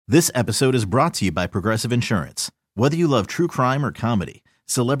This episode is brought to you by Progressive Insurance. Whether you love true crime or comedy,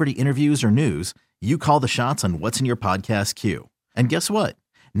 celebrity interviews or news, you call the shots on what's in your podcast queue. And guess what?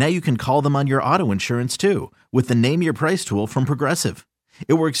 Now you can call them on your auto insurance too with the Name Your Price tool from Progressive.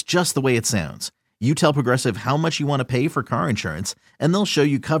 It works just the way it sounds. You tell Progressive how much you want to pay for car insurance, and they'll show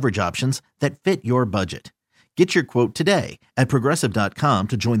you coverage options that fit your budget. Get your quote today at Progressive.com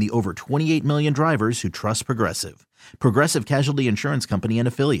to join the over 28 million drivers who trust Progressive. Progressive Casualty Insurance Company and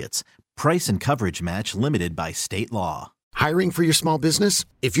Affiliates. Price and coverage match limited by state law. Hiring for your small business?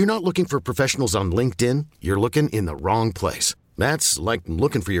 If you're not looking for professionals on LinkedIn, you're looking in the wrong place. That's like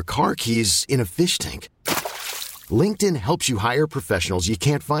looking for your car keys in a fish tank. LinkedIn helps you hire professionals you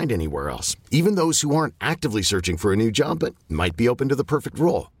can't find anywhere else, even those who aren't actively searching for a new job but might be open to the perfect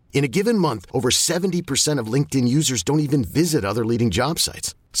role. In a given month, over 70% of LinkedIn users don't even visit other leading job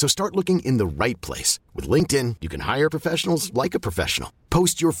sites. So start looking in the right place. With LinkedIn, you can hire professionals like a professional.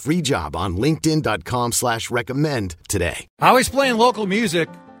 Post your free job on linkedin.com/recommend today. Always playing local music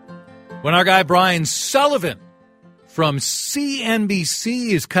when our guy Brian Sullivan from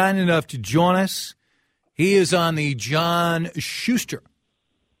CNBC is kind enough to join us. He is on the John Schuster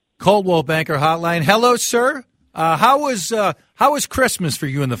Coldwell Banker Hotline. Hello, sir. How was Christmas for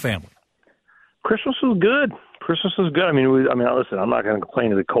you and the family? Christmas was good. I mean, listen, I'm not going to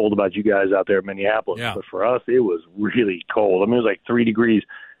complain of the cold about you guys out there in Minneapolis, but for us, it was really cold. I mean, it was like 3 degrees.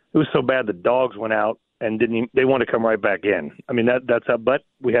 It was so bad the dogs went out and they want to come right back in. I mean, that's how. But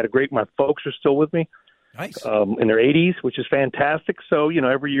we had my folks are still with me, nice, in their 80s, which is fantastic. So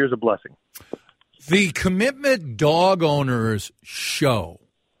every year is a blessing. The Commitment Dog Owners show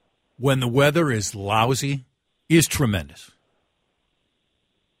when the weather is lousy is tremendous.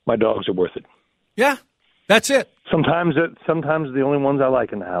 My dogs are worth it. Yeah, that's it. Sometimes the only ones I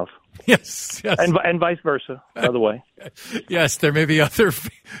like in the house. Yes. And vice versa, by the way. Yes, there may be other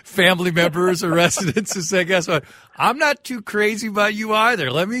family members or residents who say, guess what? I'm not too crazy about you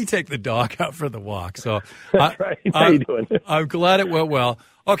either. Let me take the dog out for the walk. So That's right. How you doing? I'm glad it went well.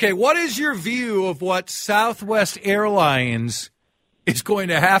 Okay, what is your view of what Southwest Airlines is going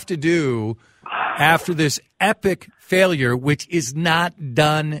to have to do after this epic failure, which is not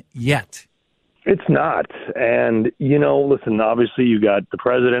done yet? It's not. And, listen, obviously you got the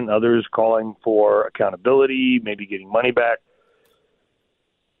president and others calling for accountability, maybe getting money back.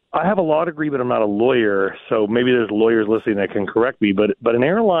 I have a law degree, but I'm not a lawyer, so maybe there's lawyers listening that can correct me. But an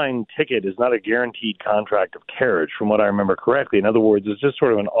airline ticket is not a guaranteed contract of carriage, from what I remember correctly. In other words, it's just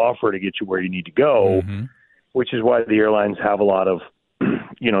sort of an offer to get you where you need to go, which is why the airlines have a lot of,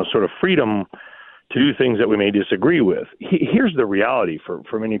 sort of freedom to do things that we may disagree with. Here's the reality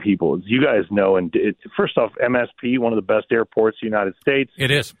for many people, as you guys know. And first off, MSP, one of the best airports in the United States. It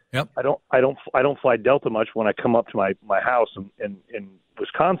is. Yep. I don't fly Delta much. When I come up to my house in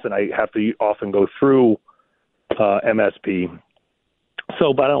Wisconsin, I have to often go through MSP.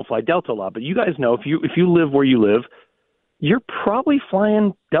 But I don't fly Delta a lot. But you guys know, if you live where you live, you're probably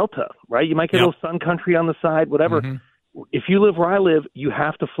flying Delta, right? You might get a little Sun Country on the side, whatever. Mm-hmm. If you live where I live, you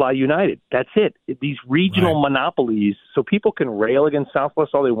have to fly United. That's it. These regional monopolies, so people can rail against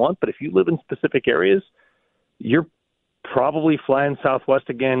Southwest all they want, but if you live in specific areas, you're probably flying Southwest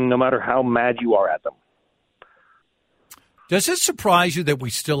again, no matter how mad you are at them. Does it surprise you that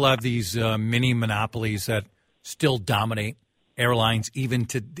we still have these mini monopolies that still dominate airlines, even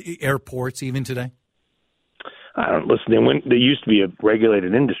to airports, even today? I don't listen. There used to be a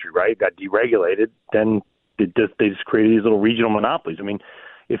regulated industry, right? It got deregulated, then they just created these little regional monopolies. I mean,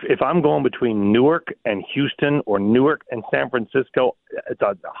 if I'm going between Newark and Houston or Newark and San Francisco, it's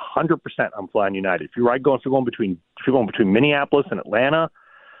 100% I'm flying United. If you're going between Minneapolis and Atlanta,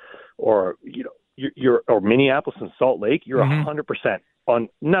 or or Minneapolis and Salt Lake, you're 100% on,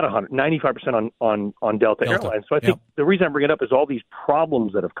 not 100, 95% on Delta Airlines. So I think the reason I bring it up is all these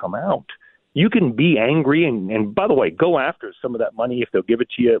problems that have come out. You can be angry, and by the way, go after some of that money if they'll give it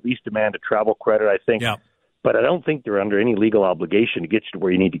to you. At least demand a travel credit, I think. Yeah. But I don't think they're under any legal obligation to get you to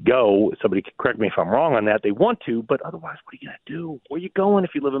where you need to go. Somebody can correct me if I'm wrong on that. They want to, but otherwise, what are you going to do? Where are you going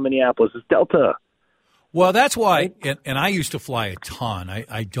if you live in Minneapolis? It's Delta. Well, that's why, and I used to fly a ton.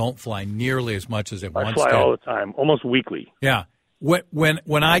 I don't fly nearly as much as I once did. I fly all the time, almost weekly. Yeah.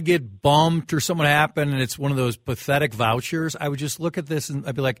 When I get bumped or something happened and it's one of those pathetic vouchers, I would just look at this and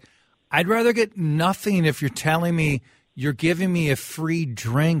I'd be like, I'd rather get nothing if you're telling me you're giving me a free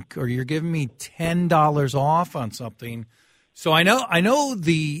drink or you're giving me $10 off on something. So I know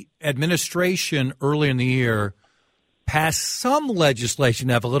the administration early in the year passed some legislation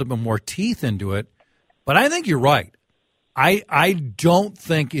to have a little bit more teeth into it, but I think you're right. I don't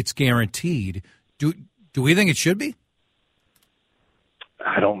think it's guaranteed. Do we think it should be?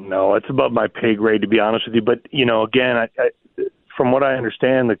 I don't know. It's above my pay grade, to be honest with you. But, again, I from what I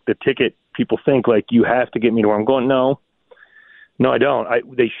understand, the ticket, people think, like, you have to get me to where I'm going. No, I don't.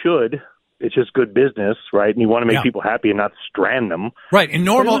 They should. It's just good business, right? And you want to make people happy and not strand them. Right. In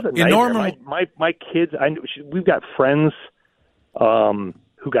normal, my kids, we've got friends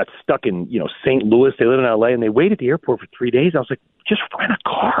who got stuck in, St. Louis. They live in L.A., and they waited at the airport for 3 days. I was like, just rent a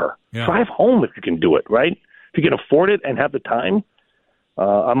car. Yeah. Drive home if you can do it, right? If you can afford it and have the time.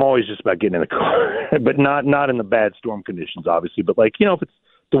 I'm always just about getting in the car, but not in the bad storm conditions, obviously. But, like, if it's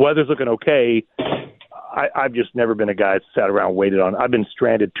the weather's looking okay, I've just never been a guy that sat around and waited on. I've been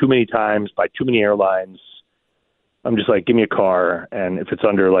stranded too many times by too many airlines. I'm just like, give me a car, and if it's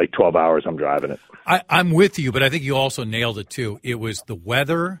under, 12 hours, I'm driving it. I'm with you, but I think you also nailed it, too. It was the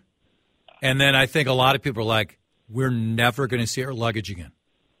weather, and then I think a lot of people are like, we're never going to see our luggage again.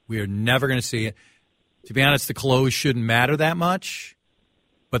 We are never going to see it. To be honest, the clothes shouldn't matter that much,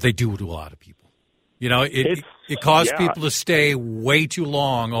 but they do to a lot of people. It caused people to stay way too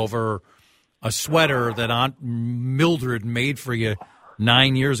long over a sweater that Aunt Mildred made for you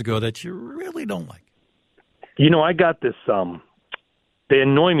 9 years ago that you really don't like. I got this. They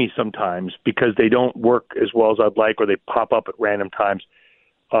annoy me sometimes because they don't work as well as I'd like, or they pop up at random times.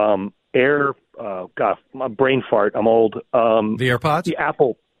 My brain fart. I'm old. The AirPods? The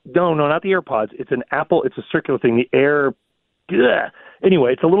Apple. No, not the AirPods. It's an Apple. It's a circular thing. The Air. Ugh.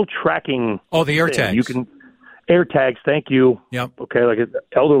 Anyway, it's a little tracking. Oh, the AirTags. You can AirTags. Thank you. Yep. Okay, like an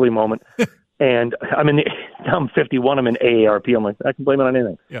elderly moment. And I'm 51. I'm in AARP. I'm like, I can blame it on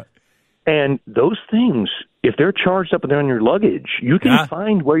anything. Yeah. And those things, if they're charged up and they're on your luggage, you can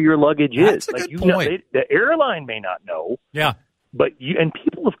find where your luggage is. That's a good point. The airline may not know. Yeah. But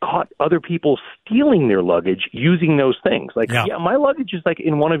people have caught other people stealing their luggage using those things. My luggage is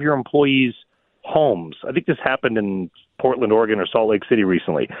in one of your employees' homes. I think this happened in Portland, Oregon, or Salt Lake City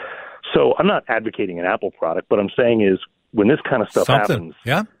recently. So I'm not advocating an Apple product. What I'm saying is when this kind of stuff happens,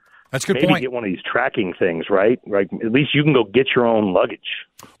 that's a good maybe point. Get one of these tracking things, right? Right. At least you can go get your own luggage.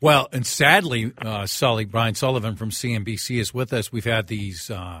 Well, and sadly, Brian Sullivan from CNBC is with us. We've had these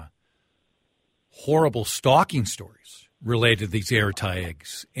horrible stalking stories related to these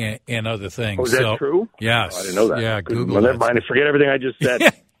AirTags and other things. Oh, is that true? Yes. Oh, I didn't know that. Yeah, Google. Well, never mind. Forget everything I just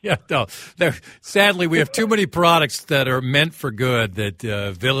said. No. Sadly, we have too many products that are meant for good that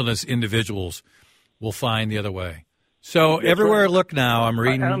villainous individuals will find the other way. So everywhere I look now, I'm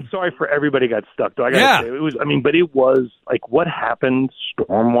reading. I'm sorry for everybody got stuck, though. I gotta say, it was. But it was what happened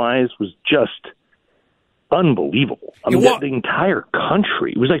storm-wise was just unbelievable. The entire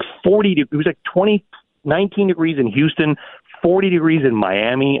country. It was 40. It was 19 degrees in Houston, 40 degrees in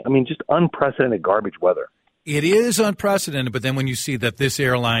Miami. Just unprecedented garbage weather. It is unprecedented, but then when you see that this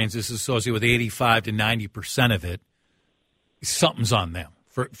airlines is associated with 85 to 90% of it, something's on them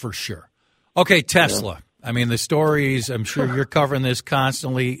for sure. Okay, Tesla. Yeah. The stories, I'm sure you're covering this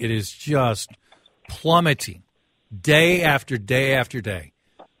constantly. It is just plummeting day after day after day.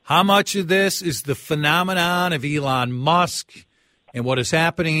 How much of this is the phenomenon of Elon Musk and what is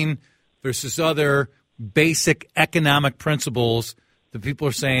happening versus other basic economic principles that people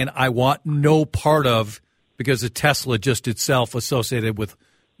are saying, I want no part of, because of Tesla just itself associated with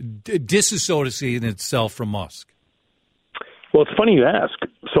disassociating itself from Musk? Well, it's funny you ask.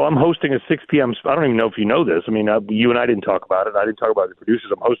 So I'm hosting a 6 p.m. I don't even know if you know this. You and I didn't talk about it. I didn't talk about the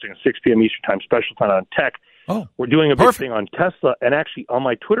producers. I'm hosting a 6 p.m. Eastern Time special time on tech. Oh, we're doing a big thing on Tesla. And actually, on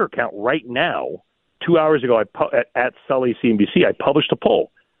my Twitter account right now, 2 hours ago, at Sully CNBC, I published a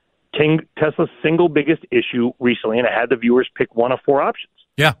poll. Tesla's single biggest issue recently, and I had the viewers pick one of four options.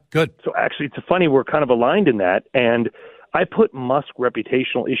 Yeah, good. So actually, it's funny, we're kind of aligned in that. And I put Musk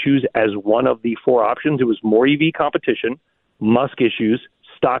reputational issues as one of the four options. It was more EV competition, Musk issues,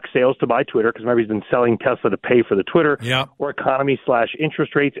 stock sales to buy Twitter, because remember he's been selling Tesla to pay for the Twitter, or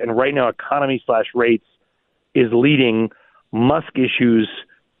economy/interest rates. And right now, economy/rates is leading. Musk issues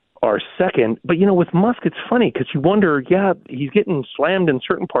are second. But, with Musk, it's funny because you wonder, he's getting slammed in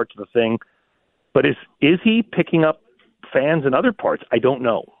certain parts of the thing. But is he picking up fans in other parts? I don't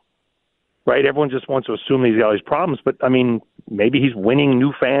know. Right? Everyone just wants to assume he's got all these problems. But, maybe he's winning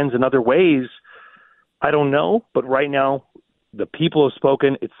new fans in other ways. I don't know. But right now, the people have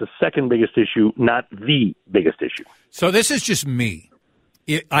spoken. It's the second biggest issue, not the biggest issue. So this is just me.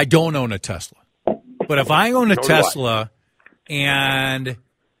 I don't own a Tesla. But if I own a Tesla and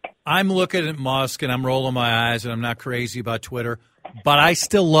I'm looking at Musk and I'm rolling my eyes and I'm not crazy about Twitter, but I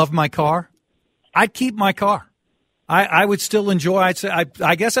still love my car, I'd keep my car. I would still enjoy. I'd say,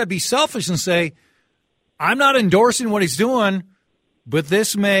 I guess I'd be selfish and say, I'm not endorsing what he's doing, but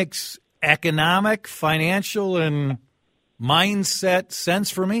this makes economic, financial, and mindset sense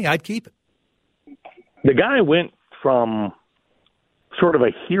for me, I'd keep it. The guy went from sort of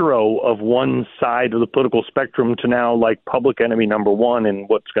a hero of one side of the political spectrum to now like public enemy number one in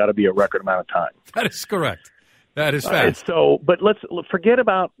what's got to be a record amount of time. That is correct. That is fact. But let's forget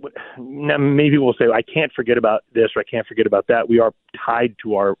about. Now maybe we'll say I can't forget about this or I can't forget about that. We are tied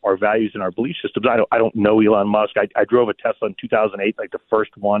to our values and our belief systems. I don't know Elon Musk. I drove a Tesla in 2008, like the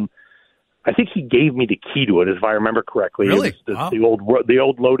first one. I think he gave me the key to it, if I remember correctly. Really? It was the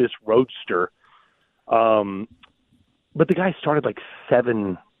old Lotus Roadster. But the guy started like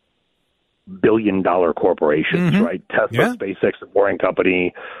 $7 billion corporations, right? Tesla, SpaceX, the Boring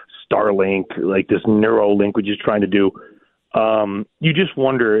Company, Starlink, like this Neuralink, which is trying to do. You just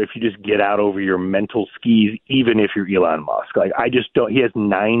wonder if you just get out over your mental skis, even if you're Elon Musk. Like, I just don't. He has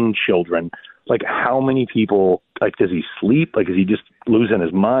 9 children. Like, how many people? Like, does he sleep? Like, is he just losing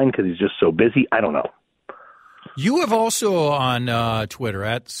his mind because he's just so busy? I don't know. You have also on Twitter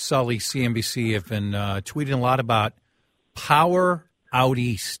at Sully CNBC have been tweeting a lot about power out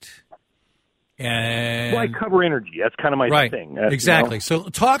east. And I cover energy. That's kind of my thing. Exactly. So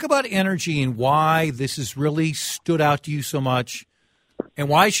talk about energy and why this has really stood out to you so much, and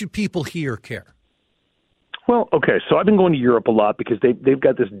why should people here care? Well, okay. So I've been going to Europe a lot because they've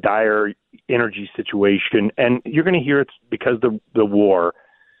got this dire energy situation, and you're going to hear it's because the war.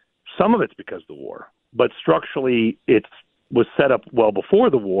 Some of it's because of the war, but structurally it was set up well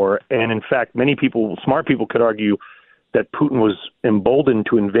before the war, and in fact, many people, smart people, could argue that Putin was emboldened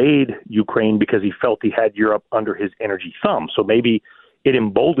to invade Ukraine because he felt he had Europe under his energy thumb. So maybe it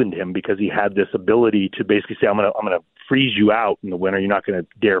emboldened him because he had this ability to basically say, I'm going to freeze you out in the winter. You're not going to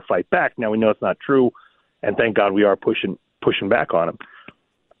dare fight back. Now we know it's not true, and thank God we are pushing back on him.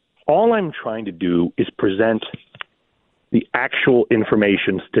 All I'm trying to do is present the actual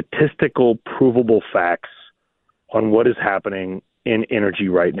information, statistical, provable facts on what is happening in energy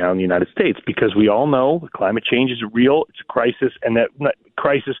right now in the United States, because we all know climate change is real, it's a crisis, and that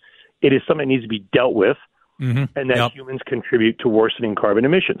crisis, it is something that needs to be dealt with, and that humans contribute to worsening carbon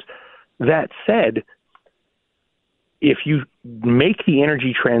emissions. That said, if you make the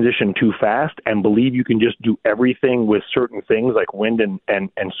energy transition too fast and believe you can just do everything with certain things like wind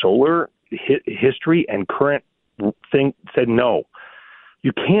and solar, history and current thing said no.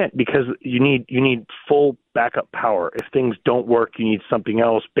 You can't, because you need full backup power. If things don't work, you need something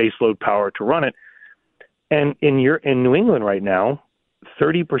else, baseload power to run it. And in New England right now,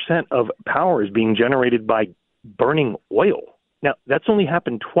 30% of power is being generated by burning oil. Now, that's only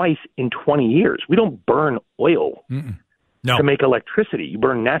happened twice in 20 years. We don't burn oil to make electricity. You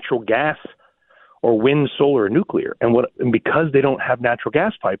burn natural gas or wind, solar, or nuclear. And because they don't have natural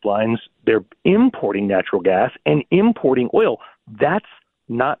gas pipelines, they're importing natural gas and importing oil. That's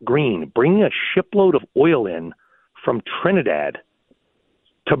not green. Bringing a shipload of oil in from Trinidad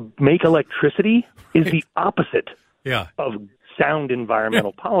to make electricity is the opposite of sound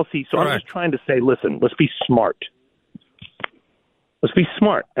environmental policy. So I'm just trying to say, listen, let's be smart. Let's be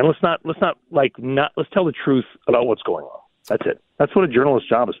smart, and let's tell the truth about what's going on. That's it. That's what a journalist's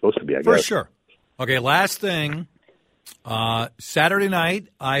job is supposed to be, I guess. For sure. Okay, last thing. Saturday night,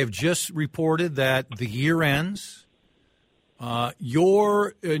 I have just reported that the year ends.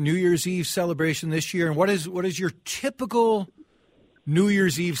 Your New Year's Eve celebration this year, and what is your typical New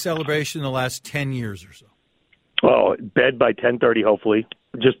Year's Eve celebration in the last 10 years or so? Oh, bed by 10:30, hopefully.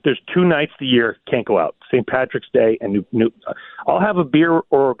 Just there's 2 nights a year, can't go out. St. Patrick's Day and New. I'll have a beer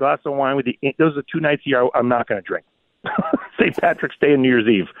or a glass of wine with you. Those are 2 nights a year I'm not going to drink. St. Patrick's Day and New Year's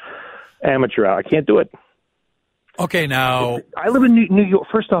Eve. Amateur hour. I can't do it. Okay, now. I live in New York.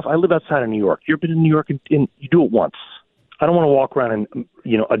 First off, I live outside of New York. You've been in New York and you do it once. I don't want to walk around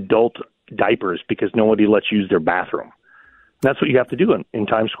in adult diapers because nobody lets you use their bathroom. That's what you have to do in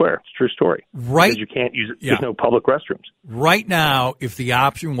Times Square. It's a true story. Right. Because you can't use it. Yeah. There's no public restrooms. Right now, if the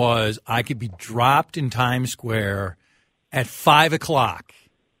option was I could be dropped in Times Square at 5 o'clock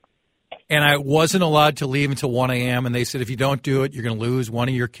and I wasn't allowed to leave until 1 a.m. and they said, if you don't do it, you're going to lose one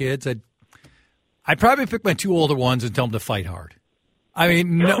of your kids, I'd probably pick my 2 older ones and tell them to fight hard.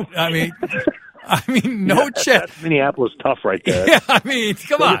 No chance. That's Minneapolis tough right there. Yeah,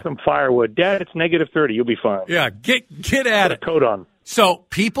 come on. Get some firewood. Dad, it's negative 30. You'll be fine. Yeah, get at it. Put a coat on. So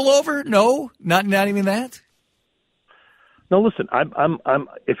people over? No, not even that. No, listen. I'm.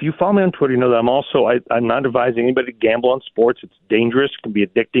 If you follow me on Twitter, you know that I'm not advising anybody to gamble on sports. It's dangerous. It can be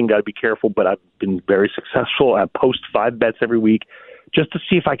addicting. Got to be careful. But I've been very successful. I post 5 bets every week just to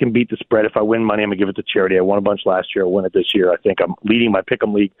see if I can beat the spread. If I win money, I'm gonna give it to charity. I won a bunch last year. I win it this year. I think I'm leading my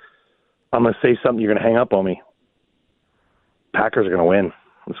Pick'em league. I'm going to say something you're going to hang up on me. Packers are going to win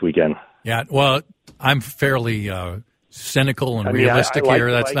this weekend. Yeah, well, I'm fairly cynical and realistic I like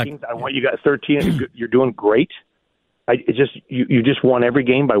here. That's Vikings. I want you guys 13. You're doing great. You just won every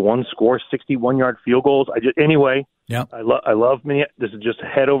game by one score, 61-yard field goals. Anyway. Yeah. I love Minneapolis. This is just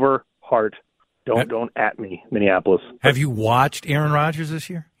head over heart. Don't at me, Minneapolis. Have you watched Aaron Rodgers this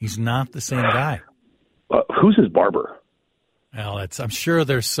year? He's not the same guy. Who's his barber? Well, I'm sure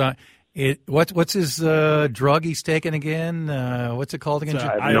there's some. What's his drug he's taking again? What's it called again?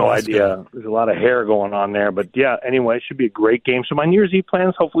 I have no idea. There's a lot of hair going on there, but yeah. Anyway, it should be a great game. So my New Year's Eve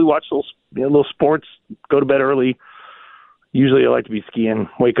plans: hopefully watch little sports, go to bed early. Usually, I like to be skiing.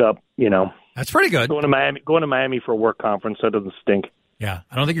 Wake up, That's pretty good. Going to Miami for a work conference, so it doesn't stink. Yeah,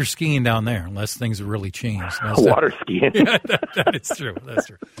 I don't think you're skiing down there unless things have really changed. Water skiing. Yeah, that is true. That's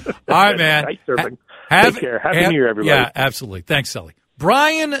true. All right, man. Kite surfing. Take care. Happy New Year, everybody. Yeah, absolutely. Thanks, Sully.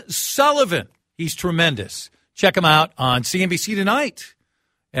 Brian Sullivan. He's tremendous. Check him out on CNBC tonight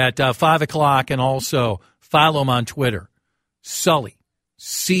at 5 o'clock, and also follow him on Twitter. Sully,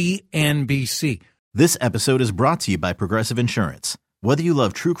 CNBC. This episode is brought to you by Progressive Insurance. Whether you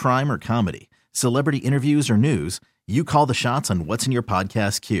love true crime or comedy, celebrity interviews or news, you call the shots on what's in your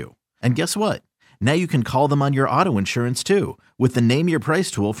podcast queue. And guess what? Now you can call them on your auto insurance too with the Name Your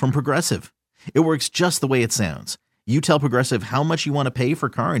Price tool from Progressive. It works just the way it sounds. You tell Progressive how much you want to pay for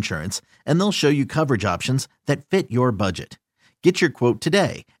car insurance, and they'll show you coverage options that fit your budget. Get your quote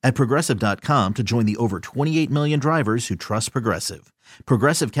today at Progressive.com to join the over 28 million drivers who trust Progressive.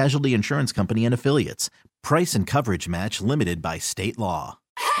 Progressive Casualty Insurance Company and Affiliates. Price and coverage match limited by state law.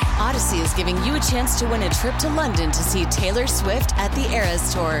 Odyssey is giving you a chance to win a trip to London to see Taylor Swift at the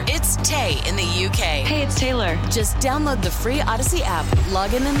Eras Tour. It's Tay in the UK. Hey, it's Taylor. Just download the free Odyssey app,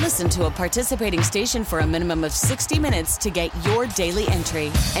 log in and listen to a participating station for a minimum of 60 minutes to get your daily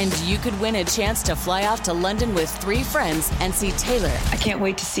entry. And you could win a chance to fly off to London with 3 friends and see Taylor. I can't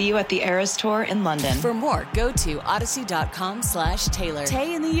wait to see you at the Eras Tour in London. For more, go to odyssey.com/Taylor.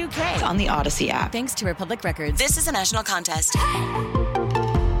 Tay in the UK. On the Odyssey app. Thanks to Republic Records. This is a national contest.